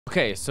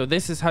Okay, so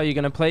this is how you're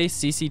going to place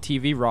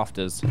CCTV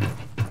rafters.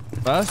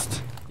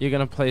 First, you're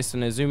going to place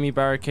an Izumi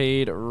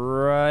barricade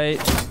right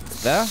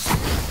there.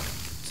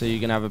 So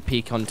you're going to have a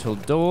peek onto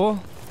the door.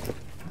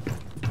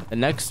 The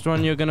next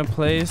one you're going to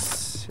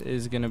place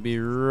is going to be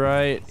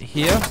right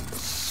here.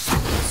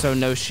 So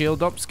no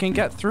shield ops can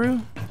get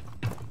through.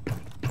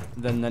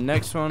 Then the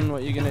next one,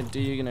 what you're going to do,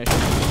 you're going to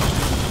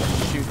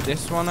shoot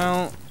this one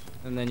out.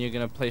 And then you're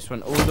going to place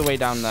one all the way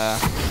down there.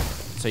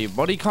 So your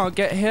body can't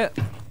get hit.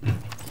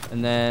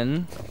 And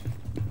then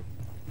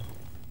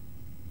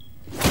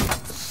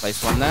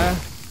place one there.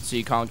 So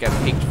you can't get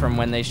peeked from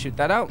when they shoot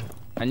that out.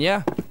 And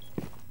yeah,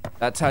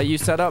 that's how you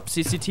set up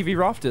CCTV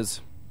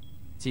rafters.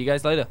 See you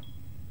guys later.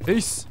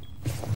 Peace.